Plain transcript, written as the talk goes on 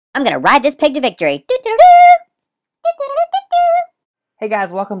I'm gonna ride this pig to victory. Hey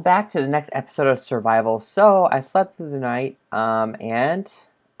guys, welcome back to the next episode of Survival. So I slept through the night, and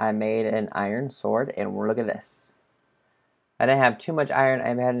I made an iron sword, and look at this. I didn't have too much iron.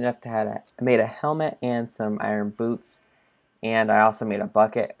 I had enough to I made a helmet and some iron boots, and I also made a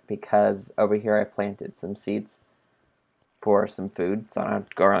bucket because over here I planted some seeds for some food, so I don't have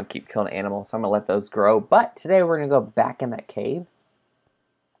to go around and keep killing animals. So I'm gonna let those grow. But today we're gonna go back in that cave.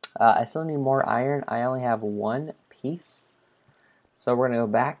 I still need more iron. I only have one piece. So we're going to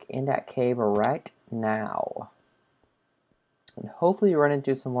go back in that cave right now. And hopefully run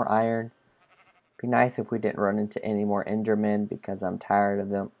into some more iron. Be nice if we didn't run into any more Endermen because I'm tired of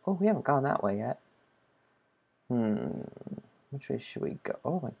them. Oh, we haven't gone that way yet. Which way should we go?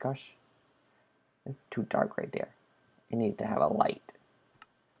 Oh my gosh. It's too dark right there. It needs to have a light.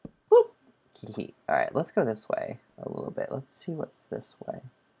 Whoop! Alright, let's go this way a little bit. Let's see what's this way.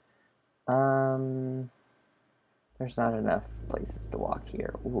 There's not enough places to walk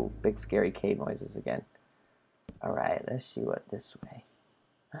here. Ooh, big scary cave noises again. Alright, let's see what this way.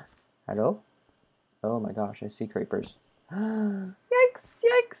 Hello? Oh my gosh, I see creepers. Yikes,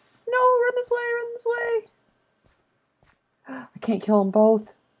 yikes! No, run this way, run this way! I can't kill them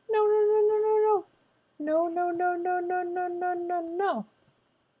both. No, no, no, no, no, no. No, no, no, no, no, no, no, no, no.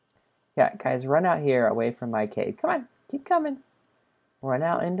 Yeah, guys, run out here away from my cave. Come on, keep coming. Run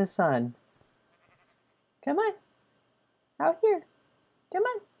out into sun. Come on. Out here. Come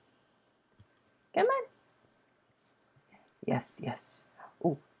on. Come on. Yes, yes.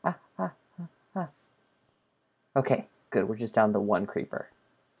 Ooh, ah, ah, ah, ah. Okay, good. We're just down to one creeper.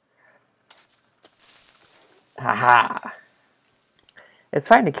 Haha. It's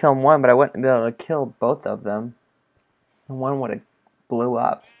fine to kill one, but I wouldn't be able to kill both of them. And one would have blew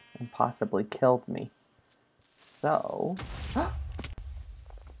up and possibly killed me. So,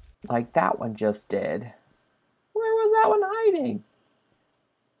 like that one just did. Where was that one hiding?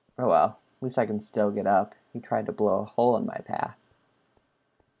 Oh well, at least I can still get up. He tried to blow a hole in my path.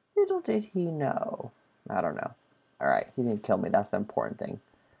 Little did he know. I don't know. Alright, he didn't kill me. That's the important thing.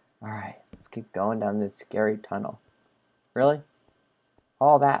 Alright, let's keep going down this scary tunnel. Really?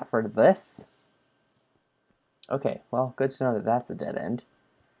 All that for this? Okay, well, good to know that that's a dead end.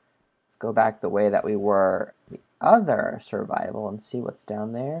 Let's go back the way that we were the other survival and see what's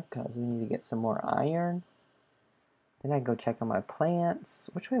down there, because we need to get some more iron. Then I can go check on my plants.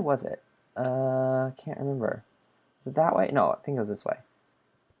 Which way was it? I can't remember. Was it that way? No, I think it was this way.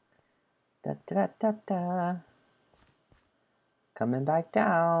 Da da da da da. Coming back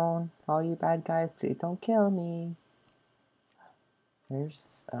down. All you bad guys, please don't kill me.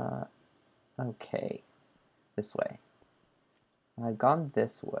 There's, okay. This way. I'd gone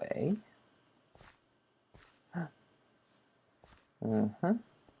this way.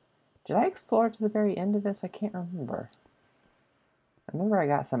 Did I explore to the very end of this? I can't remember. I remember I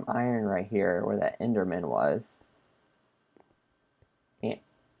got some iron right here where that Enderman was. Yeah.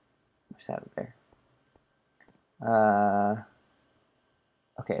 What's that up there?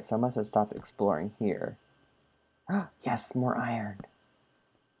 Okay, so I must have stopped exploring here. Yes, more iron.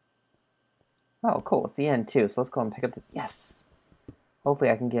 Oh, cool. It's the end, too. So let's go and pick up this. Yes!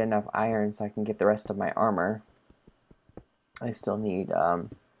 Hopefully I can get enough iron so I can get the rest of my armor. I still need,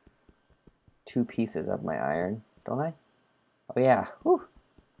 2 pieces of my iron, don't I? Oh, yeah. Whew.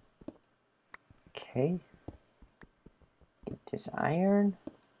 Okay. Get this iron.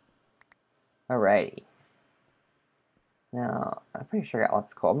 Alrighty. Now, I'm pretty sure I got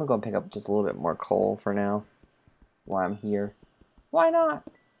lots of coal. I'm gonna go and pick up just a little bit more coal for now while I'm here. Why not?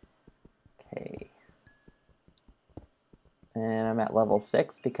 Okay. And I'm at level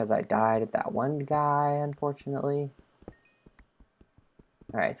 6 because I died at that one guy, unfortunately.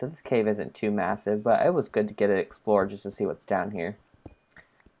 Alright, so this cave isn't too massive, but it was good to get it explored just to see what's down here.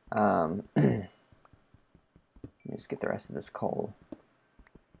 Let me just get the rest of this coal.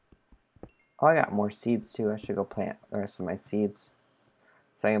 Oh, I got more seeds too. I should go plant the rest of my seeds.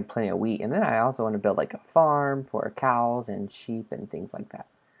 So I have plenty of wheat. And then I also want to build like a farm for cows and sheep and things like that.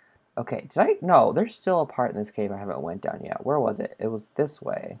 Okay, did I? No, there's still a part in this cave I haven't went down yet. Where was it? It was this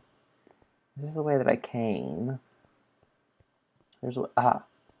way. This is the way that I came. There's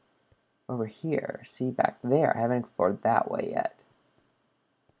over here. See, back there. I haven't explored that way yet.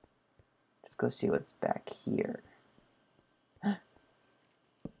 Let's go see what's back here. Oh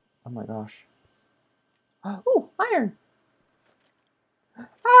my gosh. Oh, iron!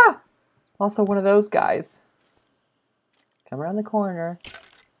 Ah! Also one of those guys. Come around the corner.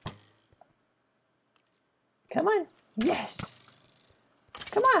 Come on. Yes!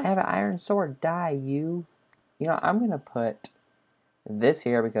 Come on, I have an iron sword. Die, you. You know, I'm going to put this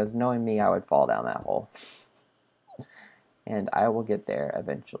here because knowing me, I would fall down that hole. And I will get there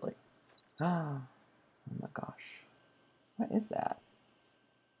eventually. Oh my gosh. What is that?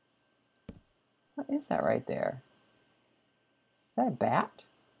 What is that right there? Is that a bat?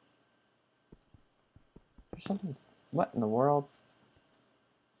 There's something. What in the world?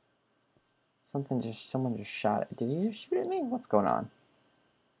 Someone just shot it. Did you just shoot at me? What's going on?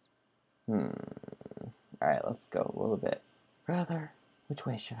 Alright, let's go a little bit further. Which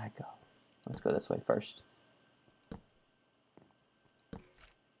way should I go? Let's go this way first.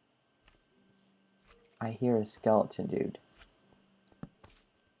 I hear a skeleton dude.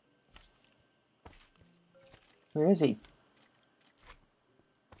 Where is he?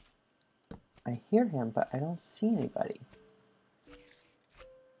 I hear him, but I don't see anybody.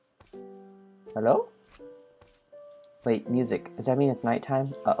 Hello? Wait, music. Does that mean it's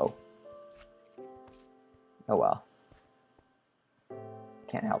nighttime? Uh-oh. Oh well.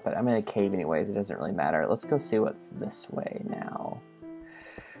 Can't help it. I'm in a cave anyways. It doesn't really matter. Let's go see what's this way now.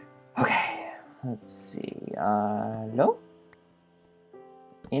 Okay. Let's see. Hello?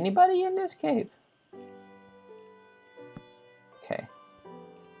 Anybody in this cave? Okay.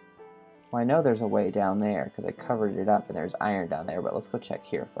 Well, I know there's a way down there because I covered it up and there's iron down there, but let's go check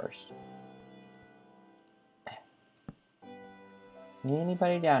here first.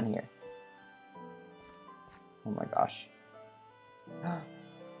 Anybody down here? Oh my gosh.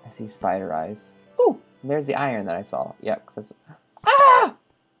 I see spider eyes. Ooh! There's the iron that I saw. Yep. Ah!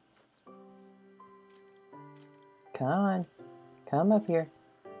 Come on. Come up here.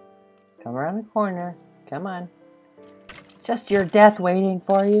 Come around the corner. Come on. Just your death waiting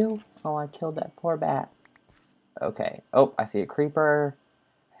for you. Oh, I killed that poor bat. Okay. Oh, I see a creeper.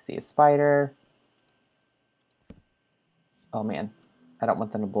 I see a spider. Oh man. I don't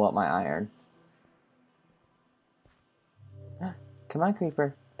want them to blow up my iron. Come on,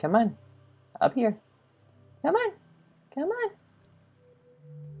 creeper. Come on. Up here. Come on. Come on.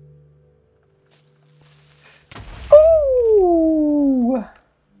 Ooh!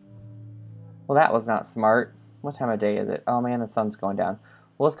 Well, that was not smart. What time of day is it? Oh man, the sun's going down.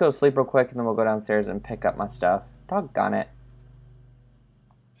 Well, let's go to sleep real quick and then we'll go downstairs and pick up my stuff. Doggone it.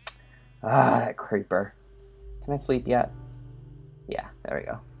 Ah, that creeper. Can I sleep yet? Yeah, there we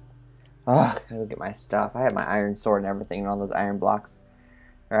go. Oh, gotta go get my stuff. I have my iron sword and everything and all those iron blocks.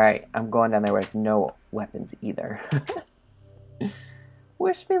 Alright, I'm going down there with no weapons either.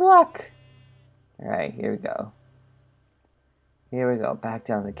 Wish me luck. Alright, here we go. Here we go. Back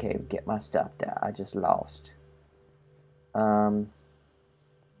down the cave. Get my stuff down. I just lost.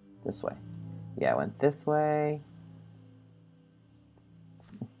 This way. Yeah, I went this way.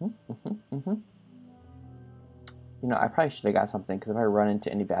 You know, I probably should have got something, because if I run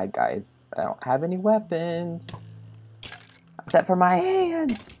into any bad guys, I don't have any weapons. Except for my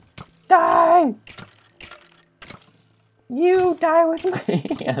hands. Die! You die with my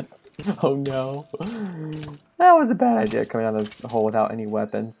hands. Oh no. That was a bad idea, coming out of this hole without any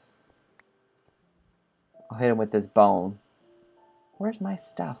weapons. I'll hit him with this bone. Where's my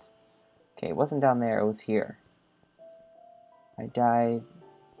stuff? Okay, it wasn't down there, it was here. I died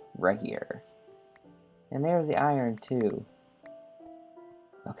right here. And there's the iron, too.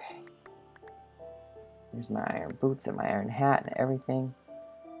 Okay. There's my iron boots and my iron hat and everything.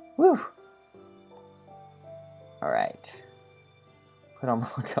 Woo! Alright. Put on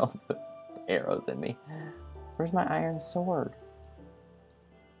all the arrows in me. Where's my iron sword?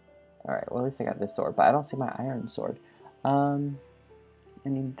 Alright, well at least I got this sword, but I don't see my iron sword. I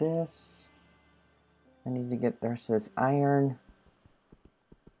need this. I need to get the rest of this iron.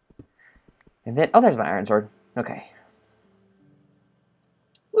 And then, oh, there's my iron sword. Okay.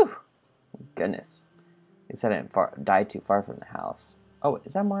 Woo! Goodness. They said I didn't die too far from the house. Oh,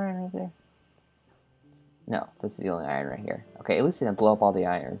 is that more iron right there? No, this is the only iron right here. Okay, at least it didn't blow up all the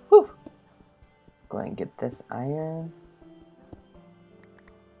iron. Whew! Let's go ahead and get this iron.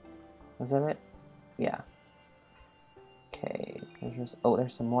 Was that it? Yeah. Okay, there's just, oh,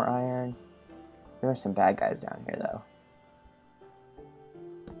 there's some more iron. There are some bad guys down here, though.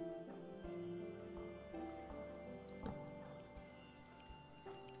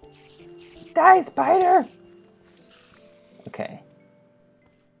 Die, spider! Okay.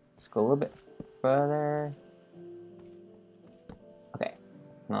 Let's go a little bit further. Okay.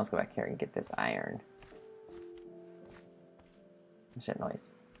 Now let's go back here and get this iron. What's that noise?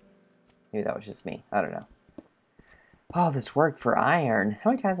 Maybe that was just me. I don't know. Oh, this worked for iron. How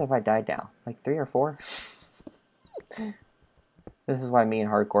many times have I died now? Like 3 or 4? This is why me and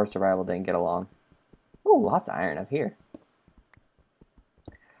hardcore survival didn't get along. Ooh, lots of iron up here.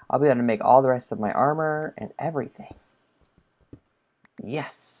 I'll be able to make all the rest of my armor and everything.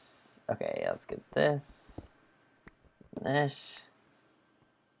 Yes. Okay, let's get this. This.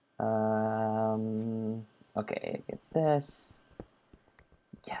 Okay, get this.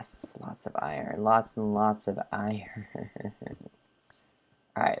 Yes, lots of iron. Lots and lots of iron.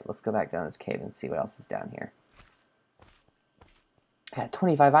 Alright, let's go back down this cave and see what else is down here. I got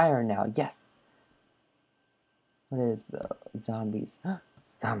 25 iron now. Yes. What is the zombies?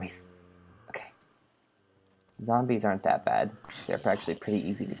 Zombies. Okay. Zombies aren't that bad. They're actually pretty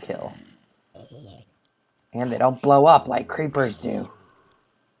easy to kill. And they don't blow up like creepers do.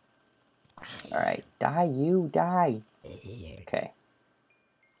 Alright, die you, die. Okay.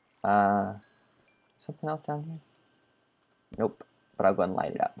 Something else down here? Nope. But I'll go and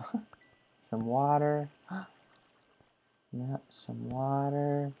light it up. Some water. Yep, some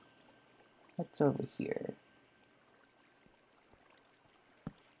water. What's over here?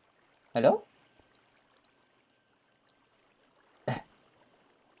 Hello? A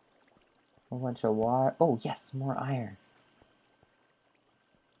bunch of water. Oh, yes, more iron.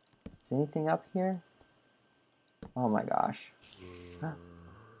 Is anything up here? Oh my gosh.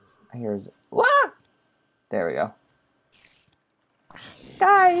 I hear his. Wah! There we go.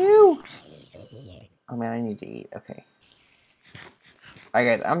 Die, you! Oh man, I need to eat. Okay.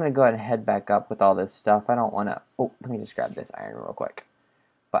 Alright guys, I'm gonna go ahead and head back up with all this stuff. I don't wanna. Oh, let me just grab this iron real quick.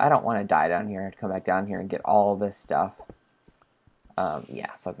 But I don't want to die down here. I have to come back down here and get all this stuff.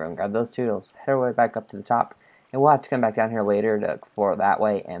 Yeah, so I'll go and grab those two. Let's head our way back up to the top. And we'll have to come back down here later to explore that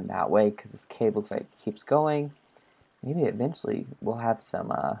way and that way, because this cave looks like it keeps going. Maybe eventually we'll have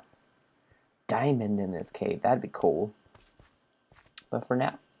some diamond in this cave. That'd be cool. But for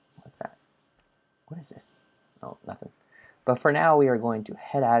now, what's that? What is this? Oh, nothing. But for now, we are going to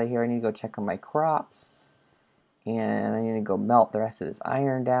head out of here. I need to go check on my crops. And I need to go melt the rest of this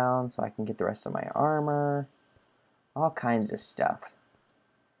iron down so I can get the rest of my armor. All kinds of stuff.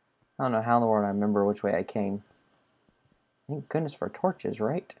 I don't know how in the world I remember which way I came. Thank goodness for torches,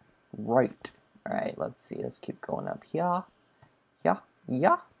 right? Right. Alright, let's see. Let's keep going up here. Yeah,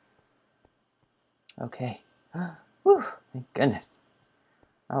 yeah. Okay. Whew, thank goodness.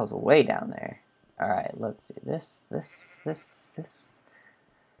 I was way down there. Alright, let's see. This.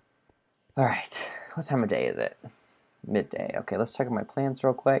 Alright, what time of day is it? Midday. Okay, let's check out my plants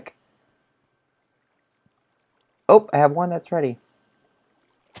real quick. Oh, I have one that's ready.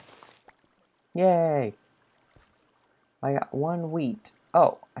 Yay! I got 1 wheat.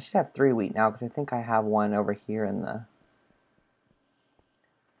 Oh, I should have 3 wheat now because I think I have one over here in the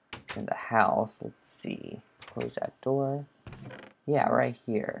house. Let's see. Close that door. Yeah, right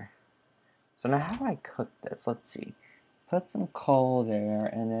here. So now how do I cook this? Let's see. Put some coal there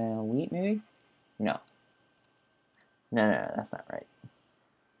and then wheat maybe? No. No, that's not right.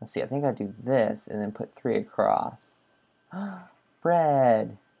 Let's see, I think I'll do this and then put 3 across.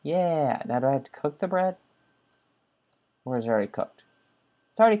 Bread! Yeah! Now do I have to cook the bread? Or is it already cooked?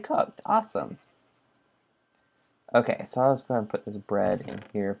 It's already cooked! Awesome! Okay, so I'll just go ahead and put this bread in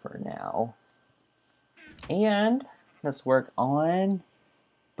here for now. And let's work on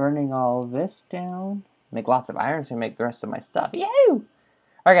burning all this down. Make lots of iron so I make the rest of my stuff. Yahoo!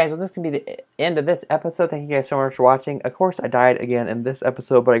 Alright guys, well this can be the end of this episode. Thank you guys so much for watching. Of course, I died again in this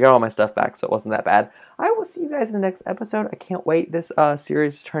episode, but I got all my stuff back, so it wasn't that bad. I will see you guys in the next episode. I can't wait. This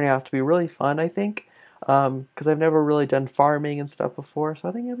series is turning out to be really fun, I think, because I've never really done farming and stuff before, so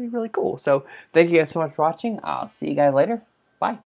I think it'll be really cool. So, thank you guys so much for watching. I'll see you guys later. Bye.